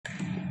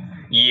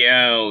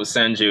Yo,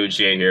 Sanjay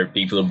Uchiha here,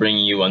 people,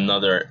 bringing you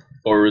another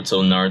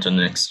Boruto Naruto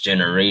Next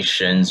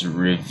Generations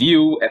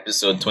review,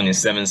 episode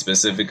 27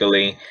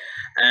 specifically,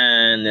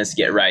 and let's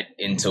get right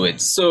into it.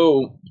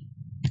 So,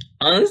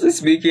 honestly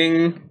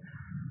speaking,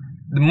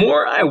 the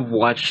more I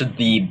watch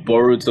the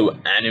Boruto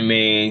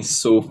anime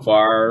so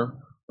far,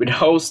 with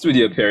how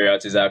Studio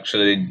Period is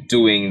actually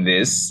doing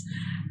this,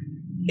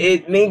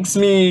 it makes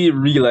me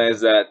realize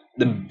that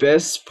the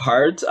best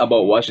part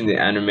about watching the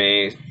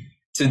anime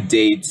to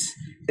date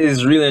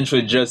is really and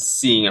truly just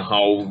seeing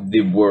how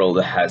the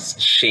world has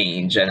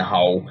changed and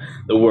how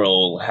the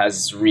world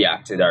has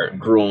reacted or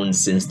grown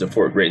since the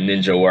fourth Great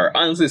Ninja War.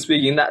 Honestly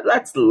speaking,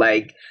 that's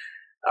like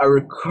a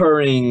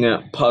recurring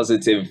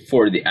positive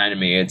for the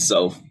anime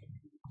itself.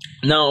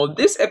 Now,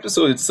 this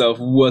episode itself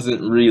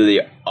wasn't really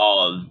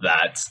all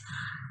that.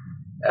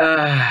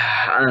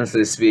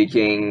 Honestly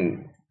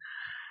speaking,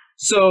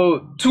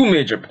 so, two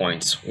major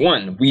points.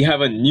 One, we have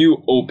a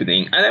new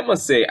opening, and I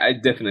must say, I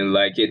definitely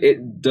like it.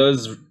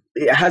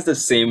 It has the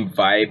same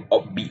vibe,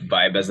 upbeat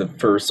vibe as the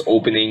first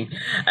opening,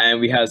 and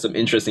we have some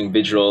interesting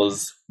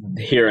visuals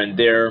here and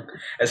there,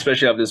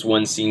 especially of this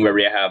one scene where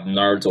we have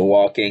Naruto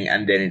walking,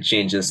 and then it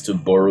changes to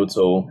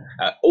Boruto,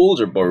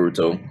 older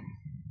Boruto.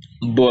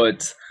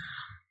 But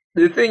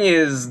the thing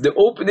is, the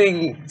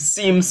opening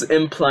seems to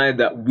imply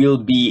that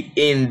we'll be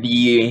in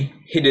the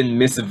hidden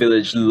mist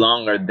village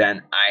longer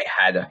than I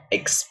had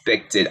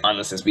expected,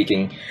 honestly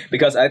speaking,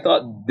 because I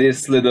thought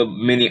this little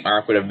mini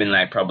arc would have been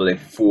like probably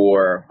 4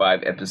 or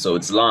 5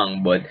 episodes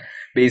long, but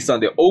based on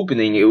the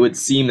opening, it would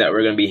seem that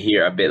we're going to be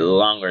here a bit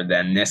longer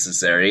than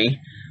necessary.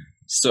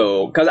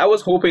 So, because I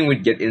was hoping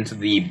we'd get into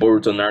the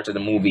Boruto Naruto the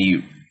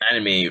movie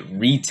anime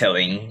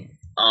retelling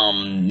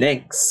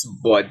next,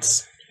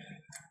 but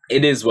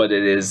it is what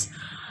it is.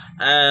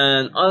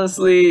 And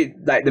honestly,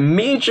 like the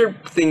major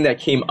thing that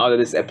came out of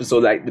this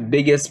episode, like the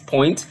biggest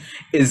point,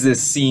 is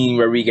this scene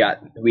where we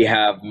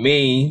have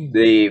Mei,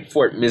 the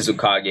fourth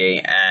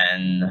Mizukage,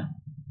 and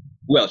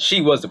well,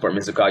 she was the fourth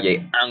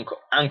Mizukage,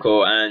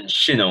 Anko and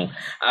Shino,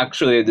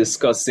 actually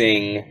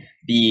discussing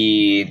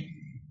the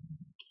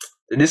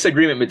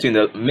disagreement between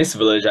the Mist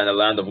Village and the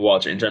Land of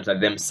Water in terms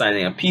of them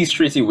signing a peace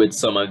treaty with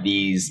some of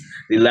the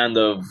Land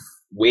of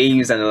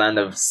Waves and the Land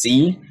of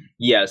Sea.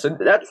 Yeah, so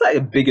that's like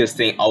the biggest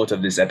thing out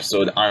of this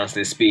episode,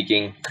 honestly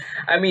speaking.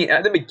 I mean,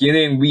 at the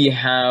beginning we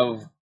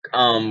have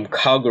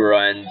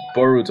Kagura and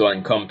Boruto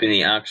and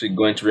company actually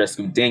going to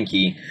rescue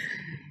Denki.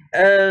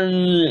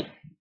 And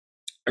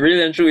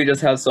really and truly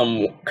just have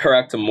some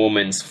character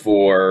moments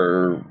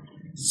for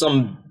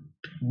some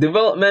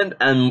development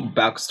and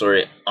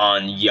backstory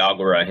on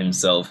Yagura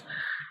himself.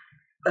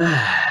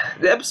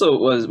 The episode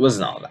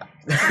wasn't all that.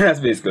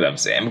 That's basically what I'm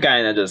saying. I'm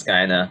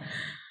kinda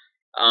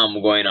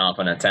going off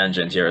on a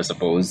tangent here, I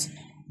suppose.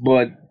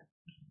 But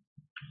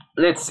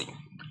let's see.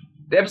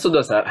 The episode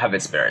does have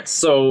its merits.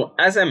 So,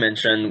 as I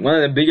mentioned, one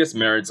of the biggest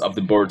merits of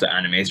the Boruto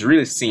anime is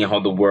really seeing how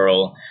the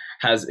world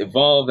has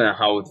evolved and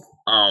how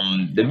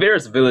the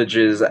various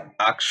villages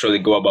actually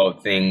go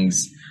about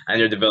things and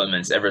their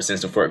developments ever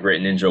since the Fourth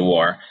Great Ninja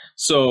War.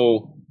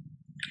 So,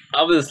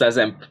 obviously, as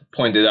I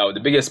pointed out, the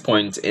biggest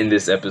point in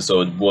this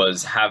episode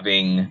was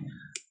having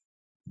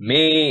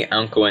Mei,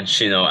 Anko, and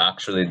Shino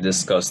actually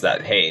discuss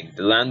that, hey,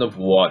 the Land of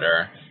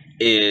Water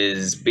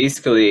is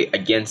basically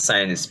against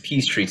signing this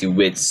peace treaty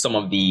with some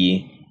of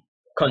the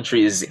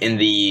countries in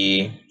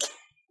the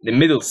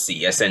Middle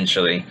Sea,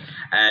 essentially,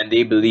 and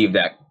they believe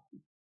that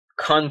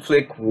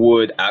conflict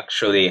would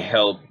actually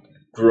help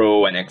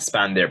grow and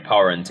expand their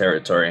power and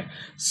territory.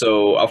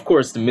 So, of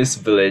course, the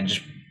Mist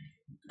Village,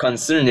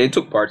 considering they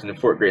took part in the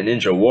Fourth Great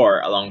Ninja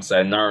War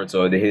alongside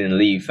Naruto, the Hidden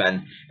Leaf,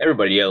 and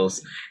everybody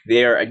else,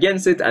 they are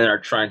against it and are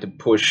trying to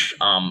push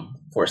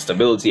for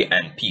stability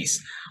and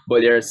peace.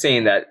 But they're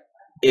saying that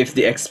if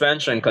the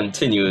expansion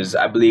continues,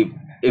 I believe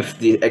if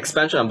the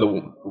expansion of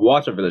the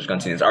Water Village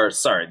continues, or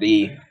sorry,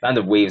 the Land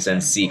of Waves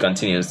and Sea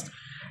continues,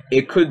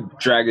 it could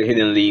drag the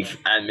Hidden Leaf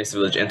and Mist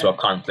Village into a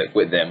conflict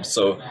with them.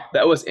 So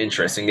that was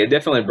interesting. They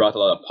definitely brought a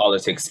lot of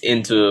politics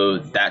into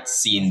that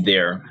scene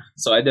there.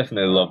 So I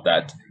definitely love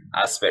that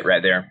aspect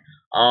right there.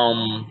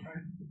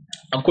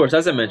 Of course,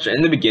 as I mentioned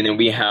in the beginning,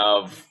 we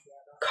have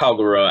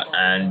Kagura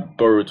and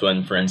Boruto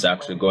and friends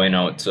actually going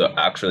out to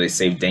actually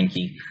save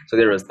Denki. So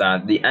there was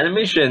that. The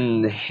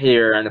animation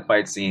here and the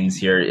fight scenes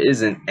here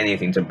isn't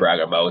anything to brag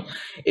about.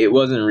 It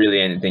wasn't really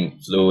anything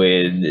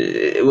fluid.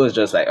 It was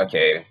just like,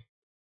 okay,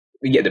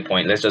 we get the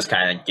point. Let's just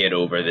kind of get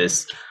over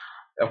this.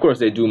 Of course,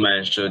 they do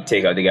manage to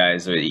take out the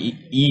guys with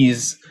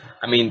ease.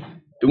 I mean,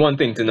 the one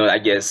thing to note, I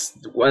guess,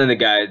 one of the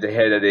guys, the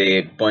head of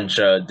a bunch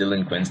of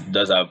delinquents,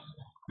 does a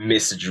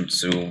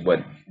misjutsu,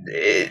 but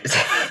it,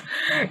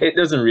 it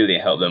doesn't really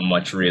help them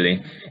much,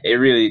 really. It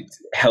really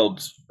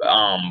helps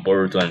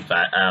Boruto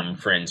and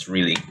friends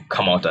really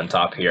come out on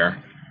top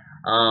here.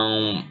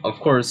 Of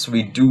course,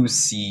 we do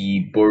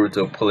see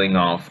Boruto pulling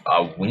off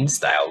a wind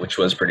style, which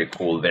was pretty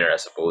cool there, I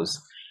suppose.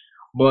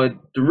 But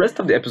the rest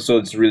of the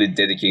episode is really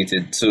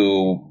dedicated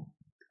to,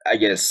 I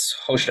guess,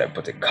 how should I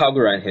put it,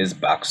 Kagura and his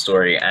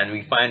backstory, and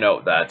we find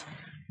out that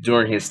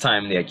during his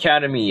time in the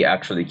academy, he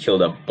actually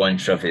killed a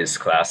bunch of his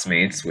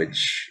classmates,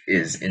 which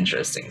is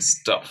interesting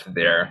stuff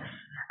there.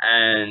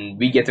 And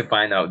we get to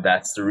find out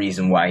that's the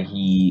reason why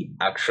he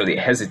actually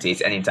hesitates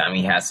anytime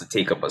he has to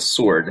take up a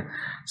sword.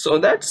 So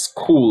that's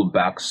cool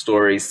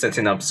backstory,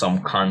 setting up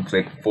some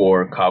conflict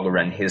for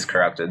Kagura and his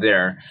character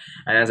there.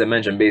 And as I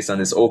mentioned, based on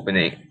this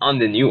opening, on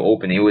the new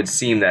opening, it would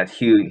seem that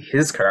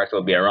his character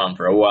will be around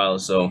for a while.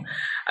 So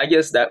I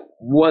guess that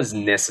was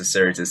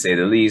necessary to say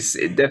the least.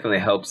 It definitely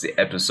helps the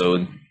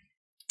episode.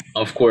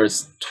 Of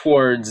course,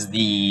 towards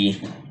the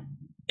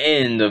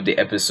end of the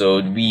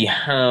episode, we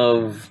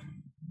have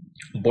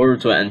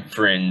Boruto and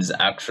friends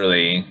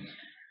actually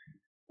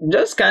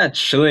just kind of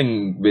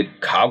chilling with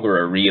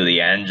Kagura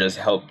really, and just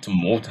help.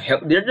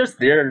 They're just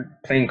there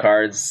playing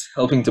cards,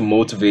 helping to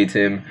motivate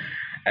him,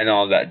 and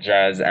all that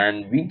jazz.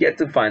 And we get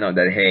to find out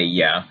that hey,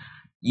 yeah,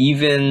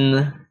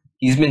 even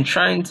he's been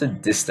trying to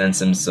distance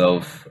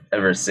himself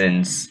ever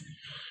since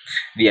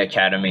the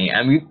academy,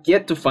 and we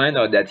get to find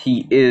out that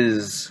he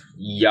is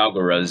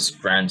Yagura's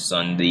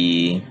grandson,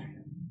 the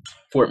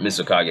fourth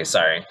Mizukage.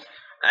 Sorry,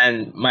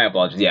 and my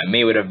apologies. Yeah,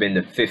 May would have been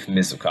the fifth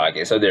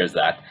Mizukage. So there's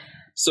that.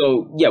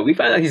 So yeah, we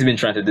find out he's been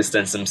trying to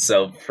distance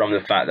himself from the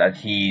fact that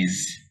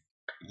he's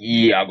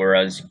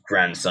Yagura's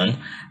grandson.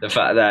 The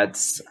fact that,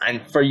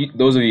 and for you,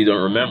 those of you who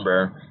don't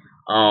remember,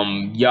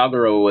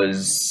 Yagura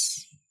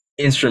was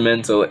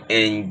instrumental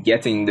in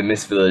getting the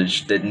Mist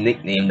Village the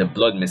nickname, the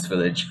Blood Mist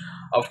Village.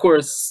 Of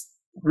course,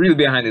 really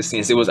behind the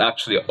scenes, it was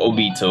actually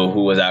Obito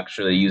who was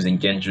actually using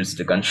Genjutsu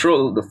to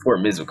control the fourth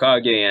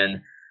Mizukage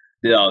and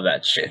did all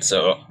that shit.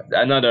 So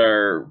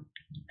another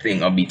thing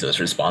Obito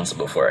is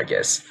responsible for, I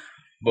guess.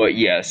 But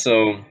yeah,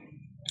 so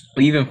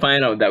we even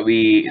find out that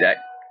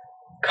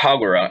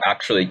Kagura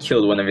actually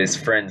killed one of his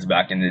friends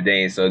back in the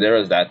day. So there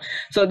was that.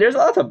 So there's a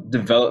lot of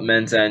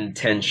development and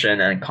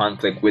tension and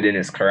conflict within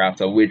his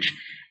character, which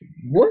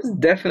was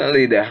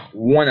definitely the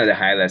one of the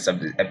highlights of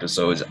the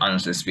episodes,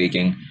 honestly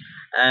speaking.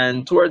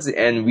 And towards the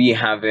end, we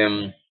have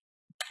him,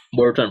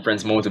 Boruto and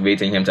friends,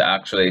 motivating him to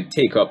actually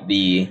take up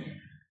the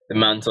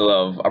mantle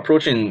of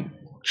approaching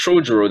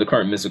Chojuro, the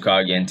current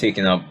Mizukage, and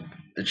taking up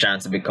the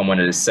chance to become one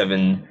of the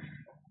 7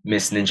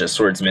 Miss Ninja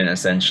Swordsmen,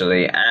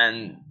 essentially.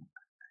 And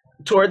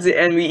towards the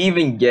end, we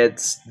even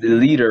get the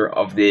leader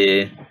of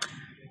the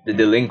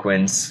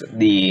delinquents,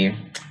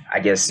 I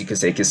guess you could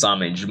say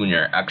Kisame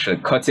Jr., actually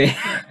cutting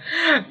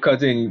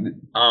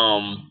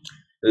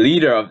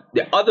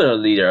the other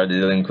leader of the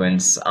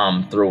delinquents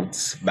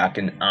throats back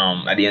in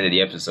at the end of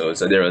the episode.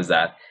 So there was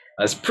that.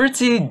 That's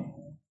pretty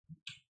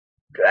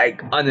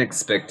like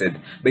unexpected,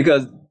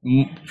 because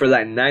for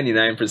like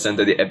 99%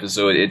 of the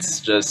episode it's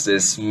just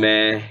this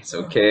meh, it's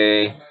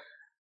okay,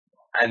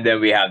 and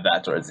then we have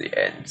that towards the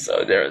end.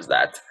 So there was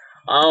that.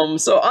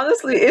 So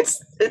honestly,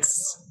 it's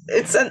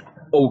an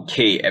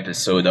okay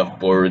episode of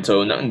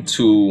Boruto, nothing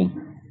too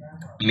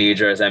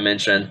major. As I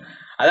mentioned,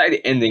 I like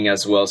the ending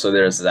as well, so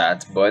there's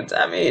that. But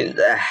I mean,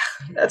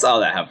 that's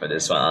all I have for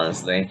this one,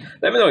 honestly.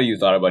 Let me know what you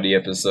thought about the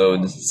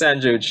episode.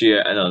 Sanjay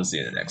Uchiha, and I'll see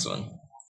you in the next one.